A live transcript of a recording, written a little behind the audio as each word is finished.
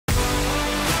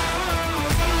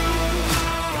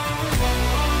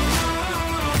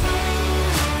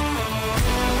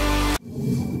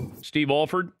Steve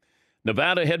Alford,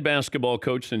 Nevada head basketball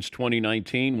coach since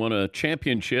 2019, won a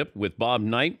championship with Bob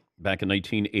Knight back in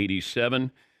 1987,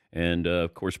 and,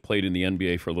 of course, played in the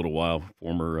NBA for a little while.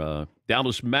 Former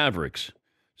Dallas Mavericks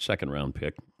second-round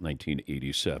pick,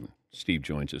 1987. Steve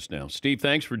joins us now. Steve,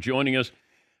 thanks for joining us.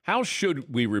 How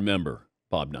should we remember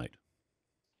Bob Knight?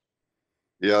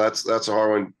 Yeah, that's a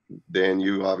hard one, Dan.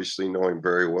 You obviously know him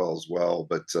very well as well,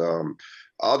 but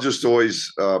I'll just always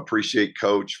appreciate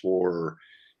Coach for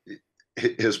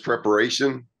his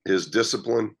preparation, his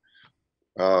discipline,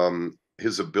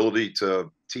 his ability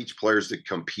to teach players to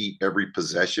compete every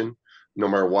possession, no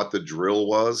matter what the drill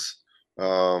was,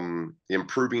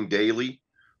 improving daily.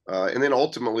 And then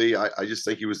ultimately, I just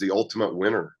think he was the ultimate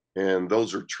winner. And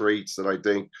those are traits that I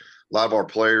think a lot of our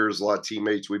players, a lot of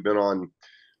teammates, we've been on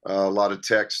a lot of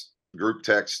group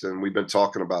text, and we've been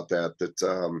talking about that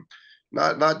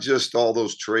not just all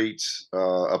those traits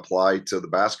apply to the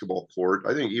basketball court.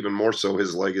 I think even more so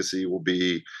his legacy will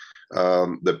be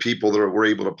the people that were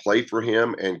able to play for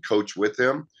him and coach with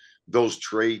him. Those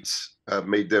traits have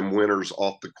made them winners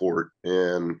off the court,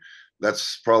 and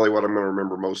that's probably what I'm going to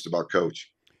remember most about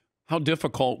Coach. How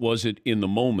difficult was it in the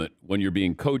moment when you're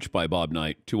being coached by Bob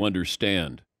Knight to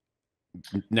understand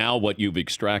now what you've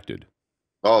extracted?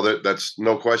 Oh, that's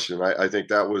no question. I think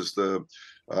that was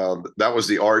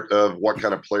the art of what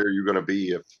kind of player you're going to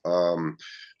be. If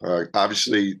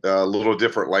obviously a little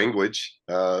different language,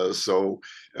 so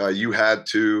you had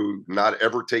to not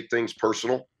ever take things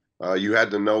personal. You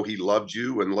had to know he loved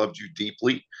you and loved you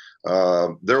deeply.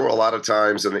 There were a lot of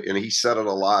times, and he said it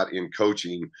a lot in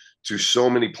coaching to so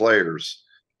many players.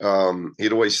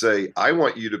 He'd always say, "I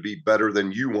want you to be better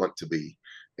than you want to be."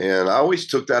 And I always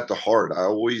took that to heart.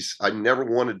 I never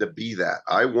wanted to be that.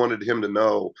 I wanted him to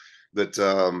know that,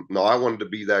 no, I wanted to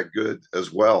be that good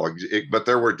as well. But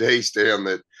there were days, Dan,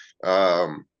 that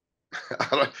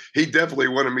he definitely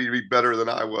wanted me to be better than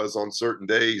I was on certain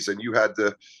days. And you had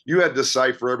to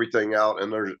decipher everything out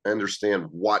and understand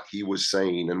what he was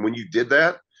saying. And when you did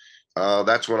that,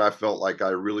 that's when I felt like I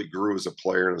really grew as a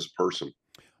player and as a person.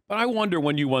 But I wonder,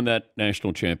 when you won that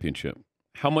national championship,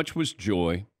 how much was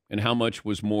joy and how much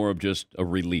was more of just a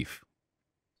relief?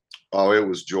 Oh, it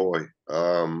was joy.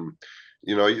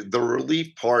 The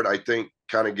relief part, I think,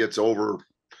 kind of gets over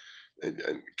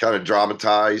and kind of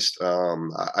dramatized.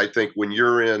 I think when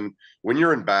you're in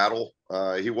battle,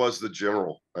 he was the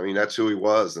general. I mean, that's who he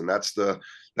was, and that's the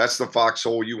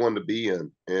foxhole you wanted to be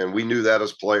in. And we knew that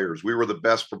as players. We were the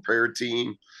best prepared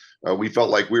team. We felt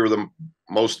like we were the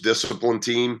most disciplined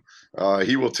team.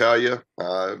 He will tell you,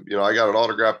 I got an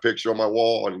autograph picture on my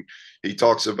wall, and he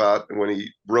talks about when he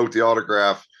wrote the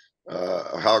autograph,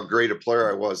 how great a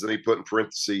player I was. Then he put in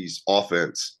parentheses,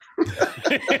 offense.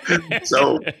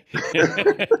 So,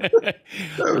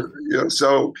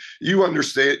 so you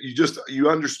understand, you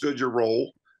understood your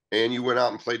role, and you went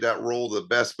out and played that role the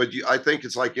best. But I think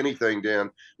it's like anything,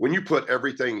 Dan, when you put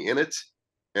everything in it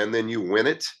and then you win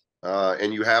it,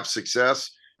 and you have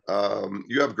success,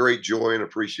 you have great joy and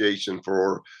appreciation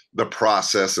for the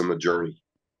process and the journey.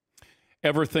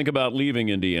 Ever think about leaving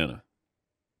Indiana?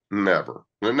 Never.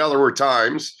 And now there were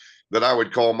times that I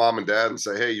would call mom and dad and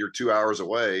say, "Hey, you're 2 hours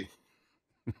away.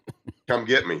 Come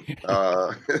get me."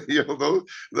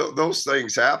 Those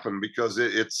things happen because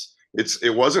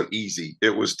it wasn't easy.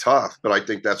 It was tough, but I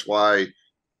think that's why,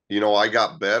 I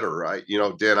got better.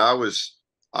 Dan, I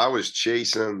was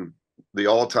chasing the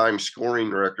all-time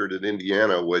scoring record at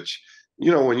Indiana, which,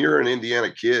 when you're an Indiana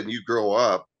kid and you grow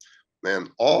up, man,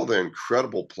 all the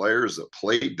incredible players that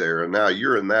played there, and now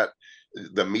you're in that,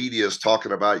 the media is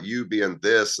talking about you being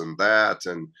this and that,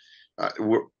 and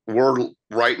we're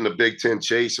right in the Big Ten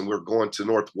chase, and we're going to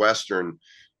Northwestern,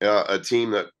 a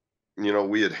team that,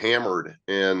 we had hammered,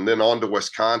 and then on to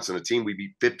Wisconsin, a team we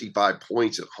beat 55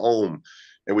 points at home,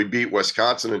 and we beat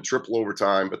Wisconsin in triple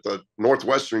overtime. But the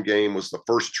Northwestern game was the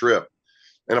first trip.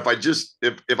 And if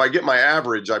I get my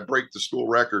average, I break the school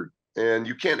record. And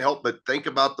you can't help but think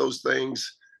about those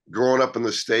things growing up in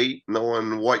the state,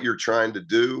 knowing what you're trying to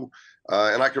do.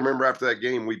 And I can remember after that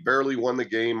game, we barely won the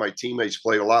game. My teammates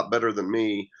played a lot better than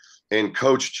me. And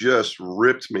Coach just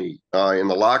ripped me in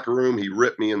the locker room. He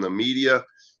ripped me in the media.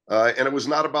 And it was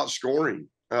not about scoring.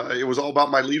 It was all about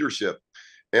my leadership.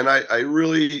 And I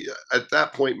really, at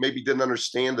that point, maybe didn't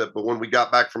understand it. But when we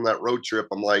got back from that road trip,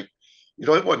 I'm like,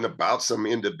 it wasn't about some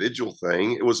individual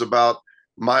thing. It was about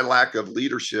my lack of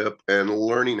leadership and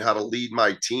learning how to lead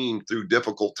my team through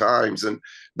difficult times. And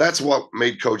that's what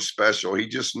made Coach special. He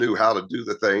just knew how to do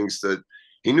the things that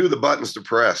he knew the buttons to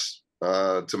press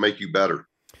to make you better.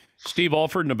 Steve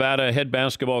Alford, Nevada head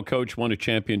basketball coach, won a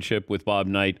championship with Bob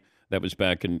Knight That was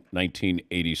back in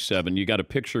 1987. You got a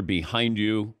picture behind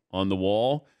you on the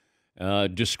wall.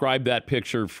 Describe that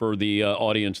picture for the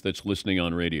audience that's listening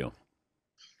on radio.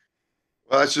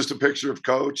 Well, that's just a picture of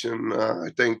Coach, and I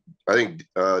think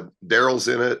Daryl's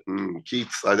in it, and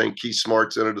Keith. I think Keith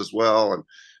Smart's in it as well, and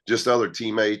just other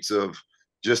teammates of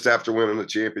just after winning the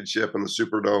championship in the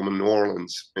Superdome in New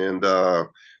Orleans, and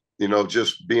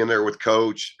just being there with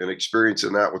Coach and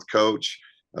experiencing that with Coach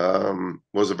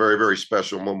was a very, very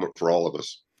special moment for all of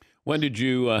us. When did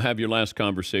you have your last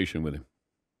conversation with him?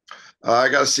 I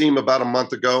got to see him about a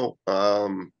month ago.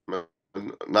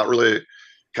 Not really a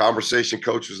conversation.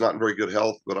 Coach was not in very good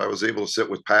health, but I was able to sit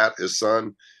with Pat, his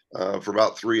son, for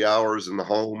about 3 hours in the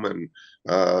home and,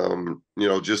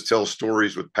 just tell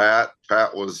stories with Pat.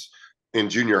 Pat was in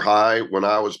junior high when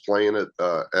I was playing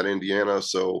at Indiana.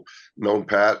 So known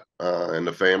Pat and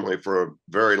the family for a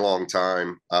very long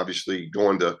time, obviously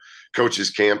going to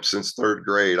Coach's camp since third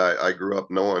grade. I grew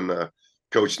up knowing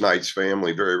Coach Knight's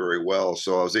family very, very well.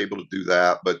 So I was able to do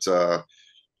that, but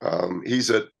he's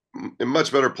in a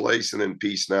much better place and in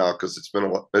peace now, because it's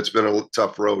been a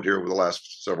tough road here over the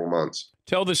last several months.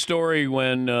 Tell the story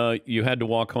when you had to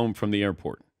walk home from the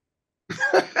airport.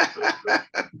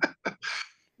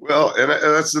 Well, and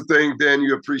that's the thing, Dan,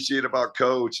 you appreciate about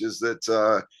Coach is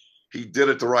that he did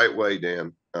it the right way,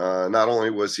 Dan. Not only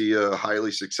was he a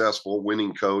highly successful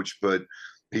winning coach, but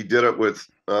he did it with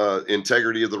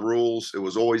integrity of the rules. It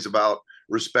was always about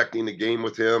respecting the game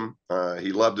with him.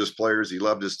 He loved his players. He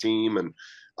loved his team. And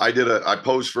I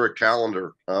posed for a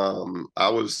calendar. I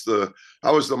was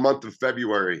the month of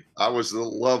February. I was the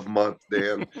love month,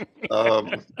 Dan.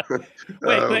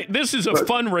 Wait, this is a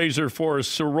fundraiser for a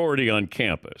sorority on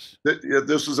campus.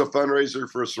 This was a fundraiser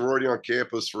for a sorority on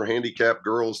campus for handicapped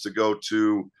girls to go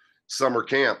to summer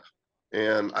camp.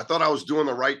 And I thought I was doing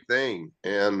the right thing.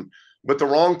 But the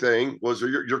wrong thing was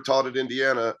you're taught at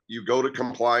Indiana, you go to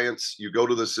compliance, you go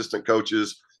to the assistant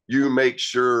coaches, you make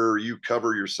sure you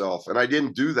cover yourself. And I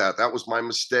didn't do that. That was my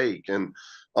mistake. And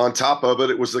on top of it,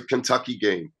 it was a Kentucky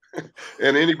game.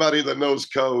 And anybody that knows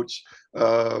Coach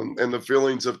and the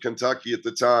feelings of Kentucky at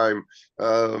the time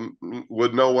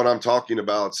would know what I'm talking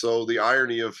about. So the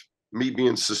irony of me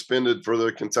being suspended for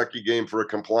the Kentucky game for a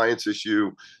compliance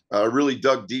issue really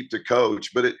dug deep to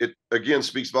Coach. But it again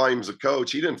speaks volumes of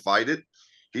Coach. He didn't fight it.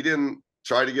 He didn't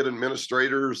try to get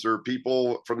administrators or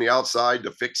people from the outside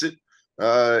to fix it.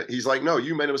 He's like, no,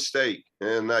 you made a mistake,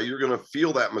 and you're going to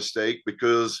feel that mistake,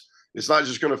 because it's not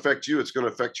just going to affect you, it's going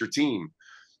to affect your team.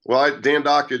 Well, Dan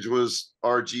Dockage was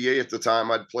our GA at the time.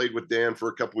 I'd played with Dan for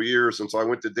a couple of years, and so I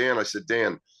went to Dan. I said,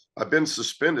 Dan, I've been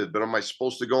suspended, but am I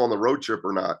supposed to go on the road trip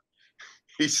or not?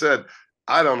 He said,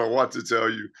 I don't know what to tell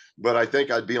you, but I think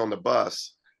I'd be on the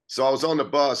bus. So I was on the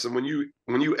bus, and when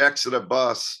you exit a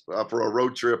bus for a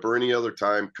road trip or any other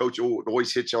time, Coach would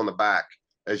always hit you on the back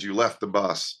as you left the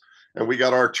bus. And we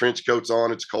got our trench coats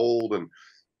on. It's cold, and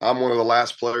I'm one of the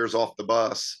last players off the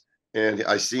bus, and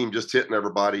I see him just hitting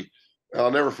everybody. And I'll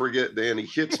never forget, Dan, he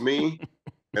hits me,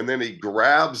 and then he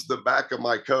grabs the back of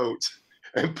my coat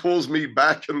and pulls me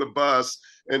back in the bus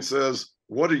and says,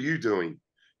 what are you doing?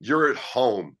 You're at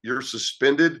home. You're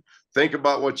suspended. Think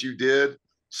about what you did.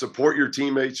 Support your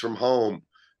teammates from home.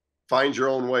 Find your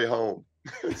own way home.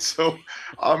 So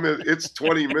it's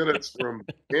 20 minutes from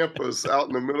campus out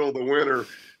in the middle of the winter,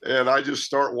 and I just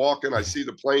start walking. I see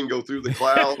the plane go through the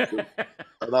clouds,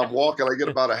 and I'm walking. I get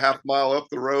about a half mile up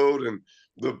the road, and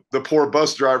the poor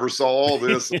bus driver saw all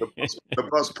this. The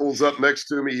bus pulls up next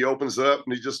to me. He opens it up,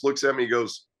 and he just looks at me. He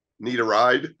goes, need a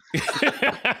ride?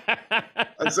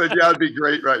 I said, yeah, it'd be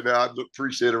great right now. I'd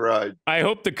appreciate a ride. I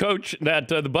hope the coach,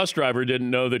 the bus driver, didn't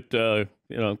know that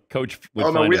Coach would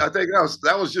I think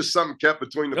that was just something kept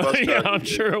between the bus driver. Yeah, I'm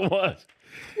sure it was.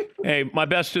 Hey, my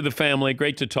best to the family.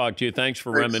 Great to talk to you. Thanks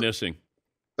for reminiscing.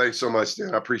 Thanks so much,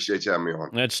 Dan. I appreciate you having me on.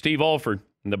 That's Steve Alford,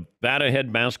 Nevada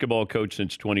head basketball coach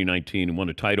since 2019, and won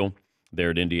a title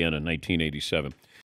there at Indiana in 1987.